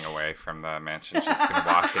marching away from the mansion. She's gonna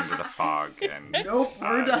walk into the fog and Nope,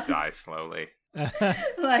 we're done. die slowly.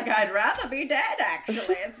 Like, I'd rather be dead,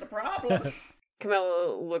 actually. It's the problem.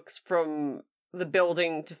 Camilla looks from the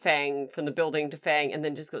building to Fang, from the building to Fang, and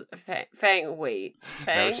then just goes, Fang, wait.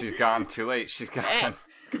 Fang? No, she's gone. Too late. She's gone. Fang.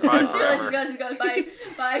 Goodbye forever. She's gone.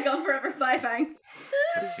 Bye, gone forever. Bye, Fang.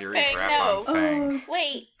 It's a series Fang, wrap no. on Fang.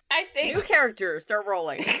 Wait, I think... New character, start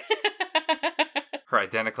rolling. Her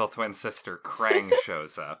identical twin sister, Krang,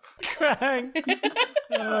 shows up. Krang!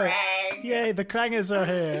 Krang. Yay, the Krangers are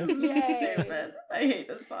here. Stupid. I hate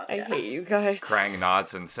this podcast. I hate you guys. Krang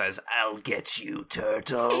nods and says, "I'll get you,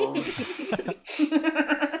 turtles."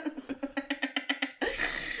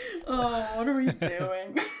 Oh, what are we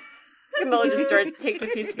doing? Camilla just takes a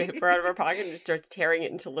piece of paper out of her pocket and just starts tearing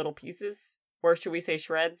it into little pieces. Or should we say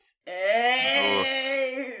shreds?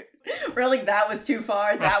 Hey! Really, that was too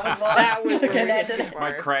far. That was one. That was Look, really it ended. too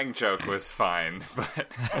My far. Krang joke was fine,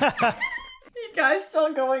 but You guys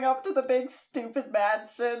still going up to the big stupid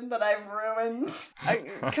mansion that I've ruined?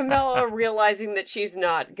 Camilla, realizing that she's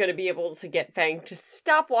not going to be able to get Fang to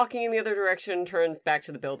stop walking in the other direction, turns back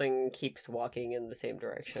to the building and keeps walking in the same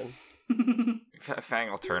direction. Fang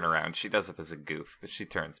will turn around. She does it as a goof, but she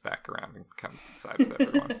turns back around and comes inside with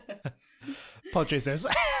everyone. Podre says,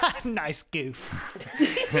 nice goof.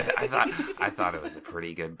 I thought it was a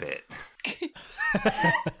pretty good bit.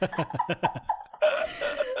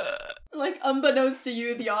 Like, unbeknownst to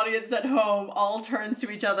you, the audience at home all turns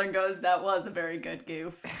to each other and goes, that was a very good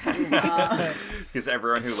goof. Because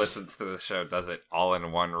everyone who listens to this show does it all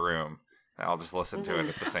in one room. I'll just listen to it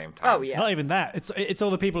at the same time. Oh, yeah. Not even that. It's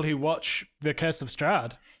all the people who watch The Curse of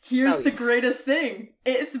Strahd. Here's the greatest thing.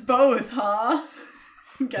 It's both, huh?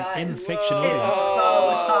 Guys. In fiction It's audience.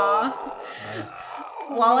 both, huh?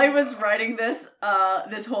 While I was writing this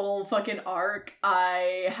whole fucking arc,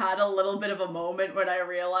 I had a little bit of a moment when I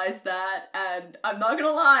realized that, and I'm not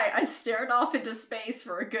gonna lie, I stared off into space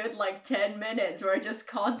for a good, 10 minutes where I just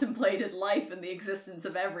contemplated life and the existence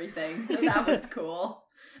of everything, so that was cool.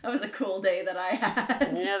 That was a cool day that I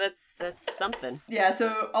had. Yeah, that's something. Yeah,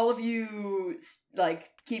 so all of you,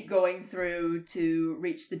 keep going through to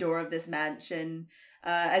reach the door of this mansion.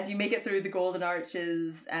 As you make it through the golden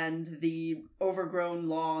arches and the overgrown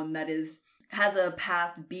lawn that has a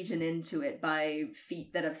path beaten into it by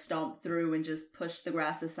feet that have stomped through and just pushed the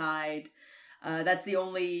grass aside. That's the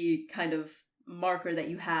only kind of marker that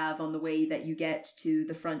you have on the way that you get to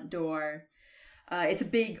the front door. It's a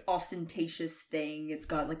big, ostentatious thing. It's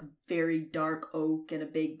got, very dark oak and a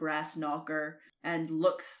big brass knocker, and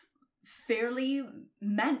looks fairly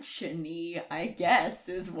mansion-y, I guess,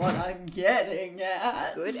 is what I'm getting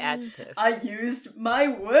at. Good adjective. I used my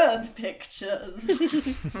word pictures.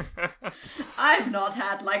 I've not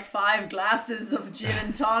had 5 glasses of gin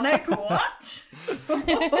and tonic, what?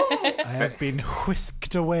 I have been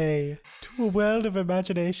whisked away to a world of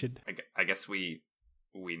imagination. I guess we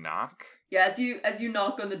knock. Yeah, as you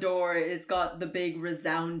knock on the door, it's got the big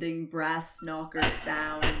resounding brass knocker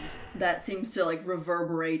sound that seems to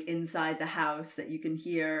reverberate inside the house that you can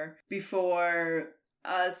hear before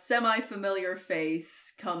a semi-familiar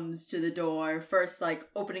face comes to the door. First,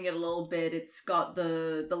 opening it a little bit, it's got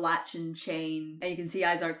the latch and chain, and you can see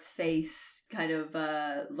Izark's face kind of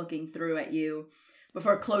looking through at you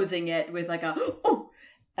before closing it with a oh,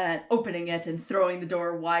 and opening it and throwing the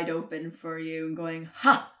door wide open for you and going,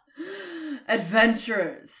 ha!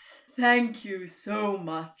 Adventurers, thank you so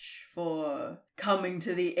much for coming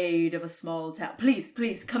to the aid of a small town.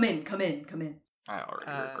 Please, come in. I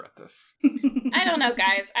already regret this. I don't know,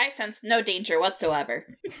 guys. I sense no danger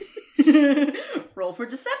whatsoever. Roll for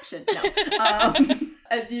deception. No.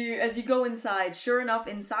 As you go inside, sure enough,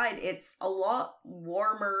 inside it's a lot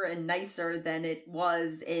warmer and nicer than it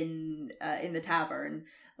was in the tavern.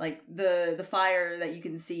 The fire that you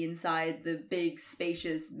can see inside the big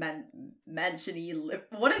spacious mansion-y.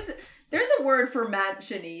 What is it? There's a word for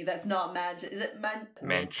mansion-y that's not mansion. Is it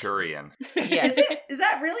Manchurian. Yes. Is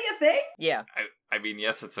that really a thing? Yeah. I mean,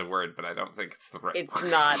 yes, it's a word, but I don't think it's the right It's word.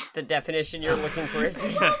 not the definition you're looking for, is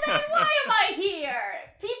it? Well, then why am I here?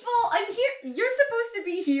 People, I'm here. You're supposed to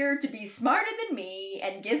be here to be smarter than me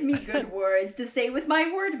and give me good words to say with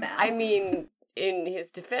my word mouth. I mean, in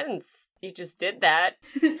his defense, he just did that.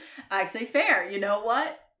 Actually, fair. You know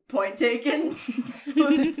what? Point taken.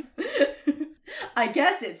 I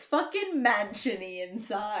guess it's fucking mansion-y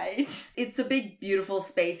inside. It's a big, beautiful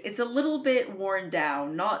space. It's a little bit worn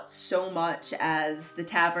down, not so much as the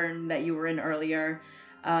tavern that you were in earlier,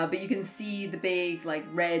 but you can see the big, like,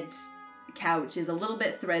 red couch is a little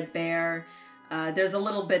bit threadbare. There's a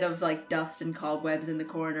little bit of, like, dust and cobwebs in the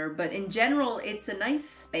corner, but in general, it's a nice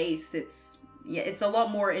space. It's a lot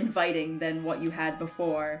more inviting than what you had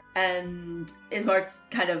before. And Ismark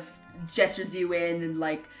kind of gestures you in and,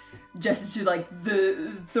 like, gestures to, like,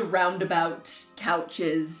 the roundabout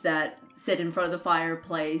couches that sit in front of the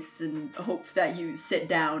fireplace and hope that you sit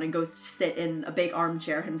down and go sit in a big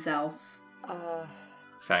armchair himself.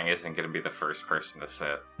 Fang isn't going to be the first person to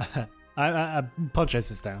sit. Poncho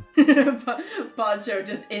sits down. Poncho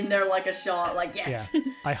just in there like a shot, like, yes! Yeah.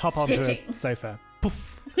 I hop onto Sitting. a sofa.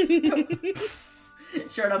 Poof.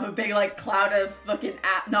 Sure enough, a big, like, cloud of fucking,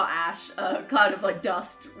 not ash, cloud of, like,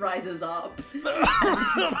 dust rises up.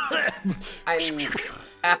 I'm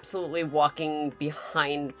absolutely walking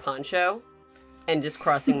behind Poncho and just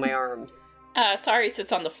crossing my arms. Sorry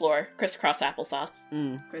sits on the floor. Crisscross applesauce.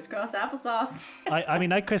 Crisscross applesauce. I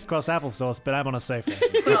mean, I crisscross applesauce, but I'm on a sofa,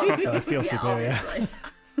 so I feel superior. Obviously.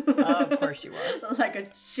 Of course you are. Like a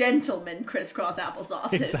gentleman crisscross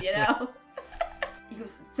applesauce is, you know? He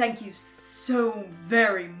goes, thank you so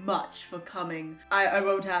very much for coming. I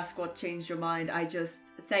won't ask what changed your mind. I just,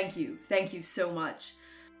 thank you so much.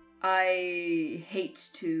 I hate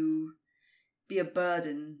to be a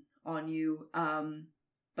burden on you,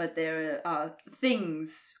 but there are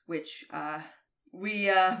things which we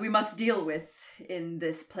must deal with in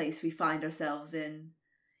this place we find ourselves in.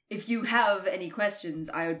 If you have any questions,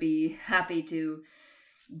 I would be happy to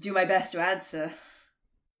do my best to answer.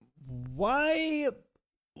 Why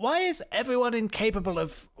is everyone incapable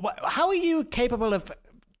of... How are you capable of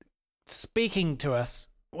speaking to us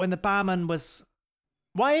when the barman was...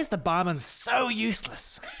 Why is the barman so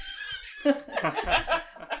useless?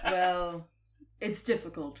 Well, it's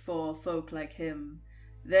difficult for folk like him.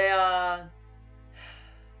 They are...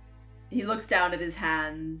 He looks down at his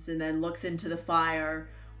hands and then looks into the fire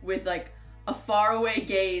with, like, a faraway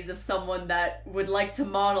gaze of someone that would like to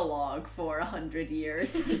monologue for 100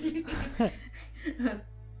 years.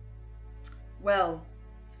 Well,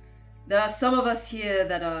 there are some of us here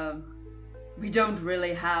that we don't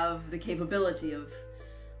really have the capability of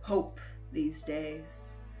hope these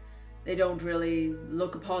days. They don't really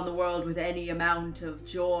look upon the world with any amount of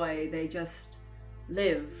joy. They just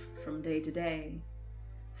live from day to day.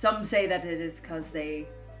 Some say that it is because they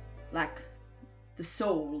lack the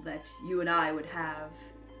soul that you and I would have.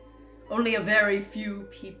 Only a very few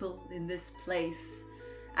people in this place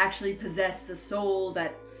actually possess a soul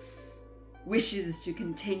that wishes to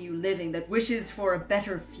continue living, that wishes for a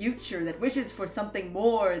better future, that wishes for something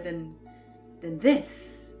more than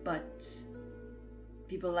this. But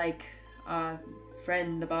people like our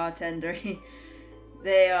friend, the bartender,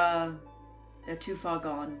 they're too far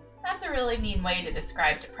gone. That's a really mean way to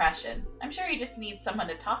describe depression. I'm sure he just needs someone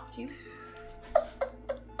to talk to.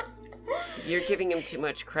 You're giving him too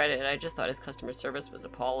much credit. I just thought his customer service was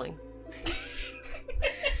appalling.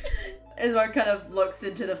 Ismark kind of looks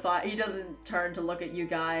into the fire. He doesn't turn to look at you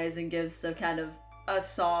guys and gives a kind of a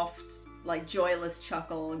soft, like, joyless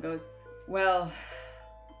chuckle and goes, well,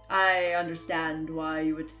 I understand why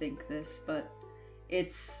you would think this, but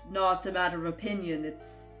it's not a matter of opinion.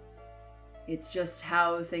 It's just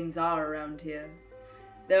how things are around here.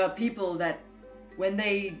 There are people that, when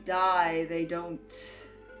they die, they don't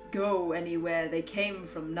go anywhere. They came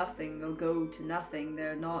from nothing. They'll go to nothing.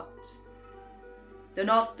 They're not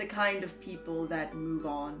the kind of people that move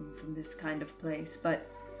on from this kind of place, but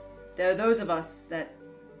there are those of us that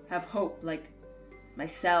have hope, like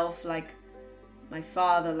myself, like my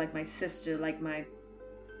father, like my sister, like my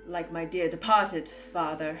dear departed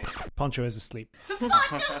father. Poncho is asleep.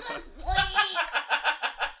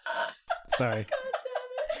 Sorry.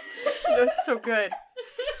 That's so good.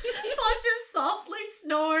 Poncho softly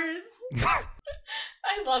snores.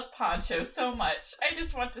 I love Poncho so much. I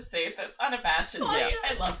just want to say this unabashedly.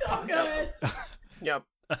 I love Poncho. Yep.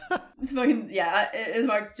 It's fucking, yeah,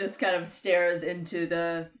 Ismark just kind of stares into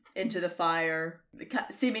the fire,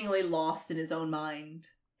 seemingly lost in his own mind.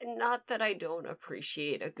 Not that I don't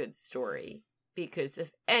appreciate a good story, because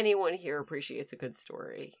if anyone here appreciates a good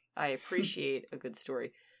story, I appreciate a good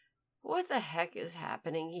story. What the heck is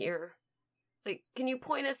happening here? Like, can you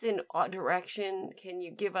point us in a direction? Can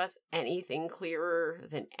you give us anything clearer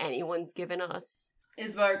than anyone's given us?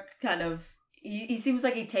 Ismark kind of, he seems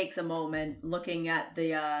like he takes a moment looking at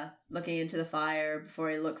the looking into the fire before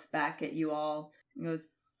he looks back at you all. He goes,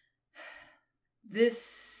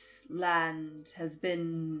 "This land has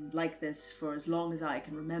been like this for as long as I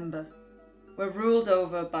can remember. We're ruled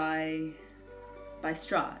over by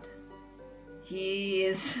Strahd. He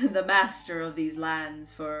is the master of these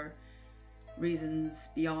lands for reasons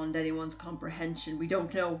beyond anyone's comprehension. We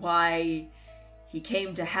don't know why he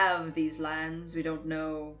came to have these lands. We don't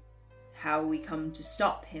know how we come to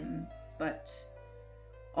stop him, but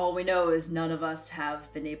all we know is none of us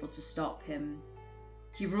have been able to stop him.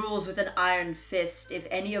 He rules with an iron fist. If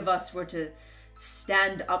any of us were to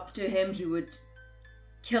stand up to him, he would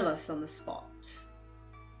kill us on the spot.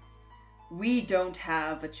 We don't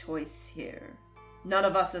have a choice here. None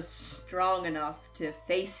of us are strong enough to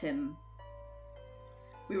face him.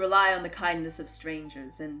 We rely on the kindness of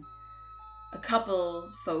strangers, and a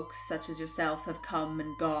couple folks such as yourself have come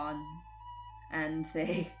and gone, and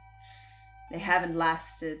they haven't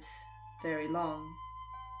lasted very long.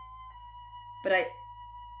 But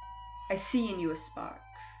I see in you a spark.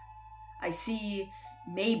 I see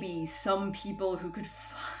maybe some people who could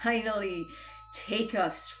finally take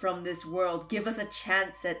us from this world, give us a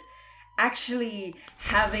chance at actually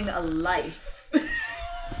having a life."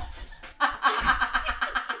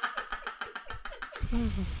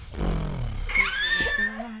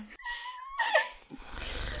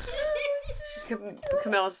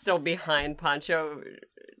 Camilla's still behind Pancho.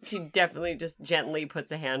 She definitely just gently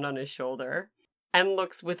puts a hand on his shoulder and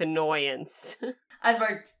looks with annoyance.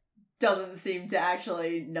 Asmark doesn't seem to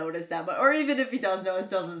actually notice that much, or even if he does notice,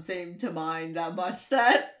 doesn't seem to mind that much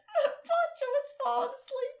that Pancho has fallen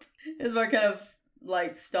asleep. Asmark kind of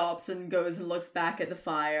like stops and goes and looks back at the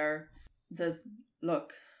fire and says,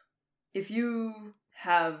 "Look, if you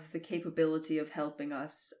have the capability of helping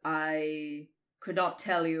us, I could not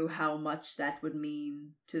tell you how much that would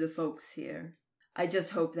mean to the folks here. I just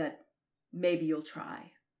hope that maybe you'll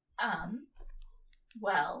try."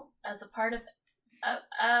 Well, as a part of,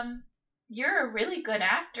 you're a really good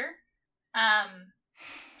actor.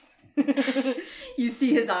 You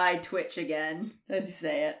see his eye twitch again as you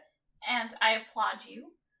say it. And I applaud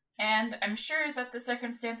you. And I'm sure that the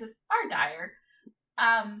circumstances are dire.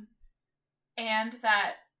 And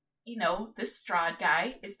that, this Strahd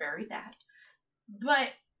guy is very bad.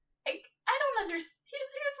 But I don't understand.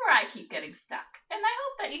 Here's where I keep getting stuck. And I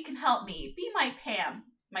hope that you can help me. Be my Pam.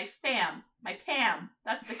 My Spam. My Pam.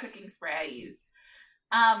 That's the cooking spray I use.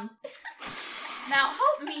 Now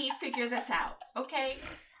help me figure this out, okay?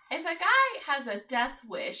 If a guy has a death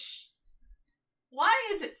wish, why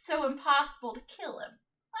is it so impossible to kill him?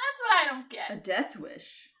 That's what I don't get. A death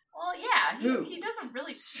wish? Well, yeah, Who? he doesn't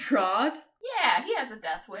really... Strahd? Yeah, he has a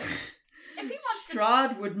death wish. If he wants to...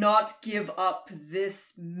 Strahd would not give up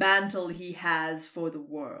this mantle he has for the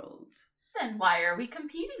world. Then why are we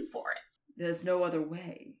competing for it? There's no other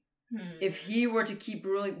way. If he were to keep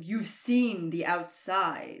ruling, you've seen the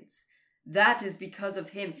outsides. That is because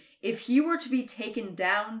of him. If he were to be taken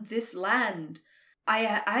down, this land,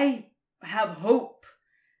 I have hope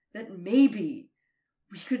that maybe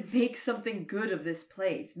we could make something good of this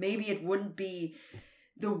place. Maybe it wouldn't be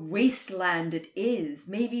the wasteland it is.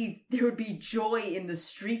 Maybe there would be joy in the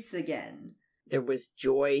streets again. There was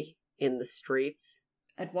joy in the streets?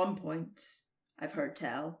 At one point, I've heard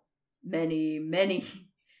tell. Many, many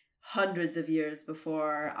hundreds of years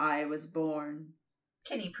before I was born.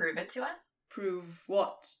 Can you prove it to us? Prove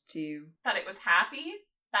what to you? That it was happy?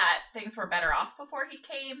 That things were better off before he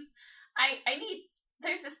came?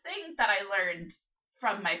 There's this thing that I learned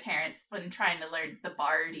from my parents when trying to learn the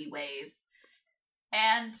Bardi ways.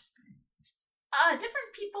 And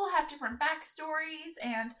different people have different backstories,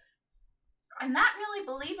 and I'm not really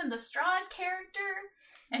believing the Strahd character.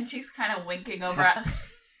 And she's kind of winking over at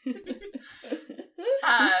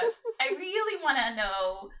I really want to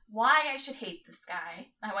know why I should hate this guy.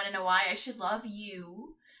 I want to know why I should love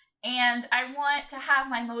you. And I want to have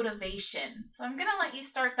my motivation. So I'm going to let you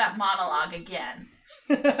start that monologue again.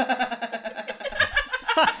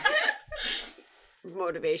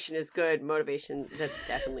 Motivation is good. Motivation, that's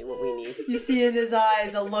definitely what we need. You see in his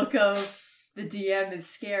eyes a look of, the DM is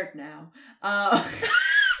scared now.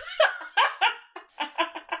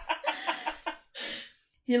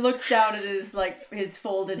 He looks down at his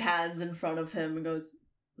folded hands in front of him and goes,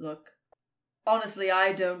 "Look, honestly,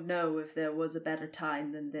 I don't know if there was a better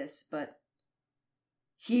time than this, but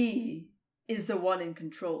he is the one in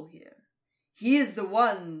control here. He is the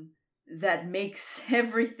one that makes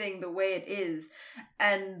everything the way it is,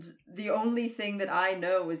 and the only thing that I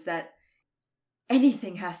know is that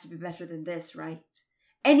anything has to be better than this, right?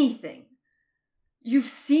 Anything. You've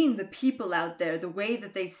seen the people out there, the way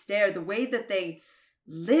that they stare, the way that they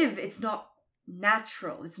live. It's not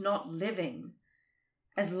natural. It's not living.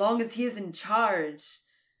 As long as he is in charge,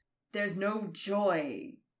 there's no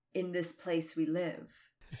joy in this place we live.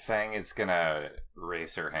 Fang is gonna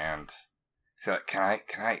raise her hand. So can I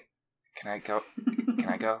go? Can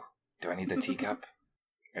I go? Do I need the teacup?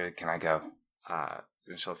 Can I go?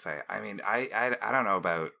 And she'll say, I mean, I don't know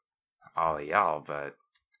about all of y'all, but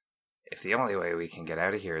if the only way we can get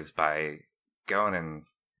out of here is by going and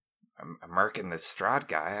murking this Strahd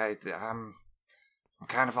guy, I'm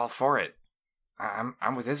kind of all for it.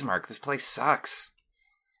 I'm with Ismark. This place sucks.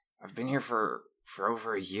 I've been here for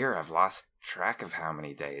over a year. I've lost track of how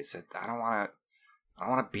many days. I don't want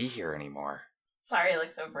to be here anymore. Sari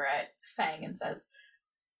looks over at Fang and says,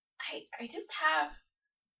 I just have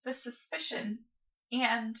the suspicion,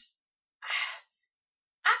 and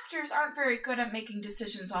actors aren't very good at making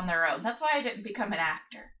decisions on their own. That's why I didn't become an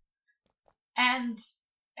actor. And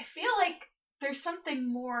I feel like there's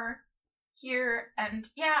something more here, and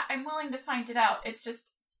yeah, I'm willing to find it out. It's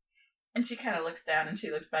just... And she kind of looks down and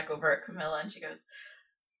she looks back over at Camilla and she goes,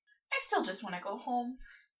 I still just want to go home.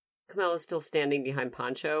 Camilla's still standing behind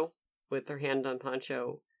Poncho with her hand on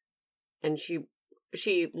Poncho, and she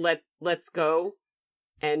lets go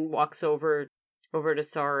and walks over to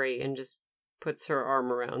Sari and just puts her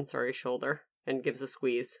arm around Sari's shoulder and gives a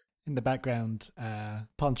squeeze. In the background,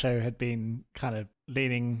 Poncho had been kind of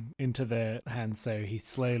leaning into the hand, so he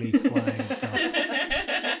slowly slides off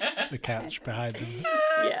the couch behind him.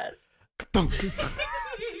 Yes.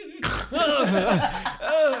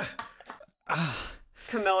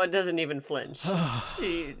 Camilla doesn't even flinch.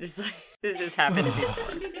 She just like, this is happening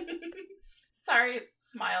before. Sari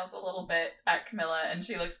smiles a little bit at Camilla and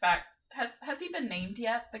she looks back. Has he been named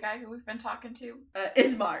yet, the guy who we've been talking to?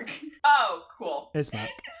 Ismark. Oh, cool. Ismark.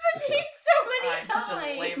 It's been named so many I'm times. such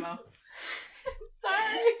a lame-o.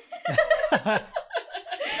 Sorry.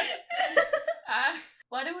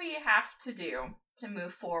 What do we have to do to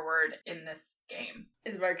move forward in this game?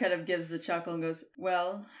 Ismark kind of gives a chuckle and goes,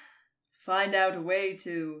 well, find out a way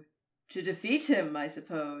to defeat him, I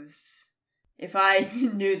suppose. If I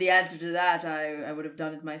knew the answer to that, I would have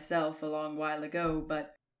done it myself a long while ago,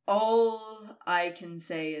 but all I can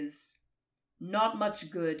say is not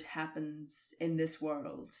much good happens in this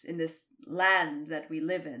world, in this land that we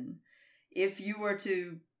live in. If you were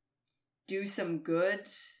to do some good,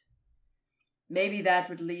 maybe that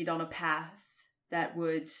would lead on a path that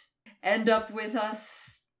would end up with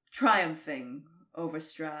us triumphing over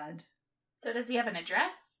Strahd. So does he have an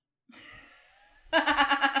address?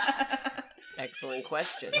 Excellent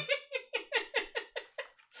question.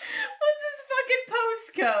 What's his fucking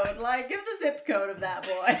postcode? Like, give the zip code of that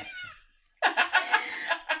boy.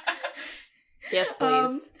 Yes,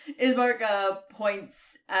 please. Ismark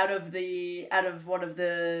points out of one of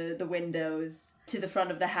the windows to the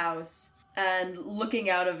front of the house, and looking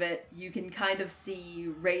out of it, you can kind of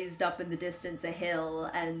see raised up in the distance a hill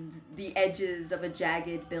and the edges of a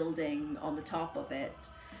jagged building on the top of it.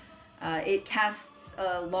 It casts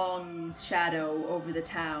a long shadow over the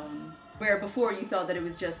town, where before you thought that it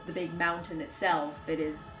was just the big mountain itself. It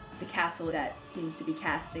is the castle that seems to be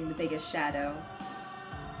casting the biggest shadow.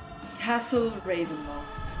 Castle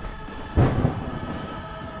Ravenloft.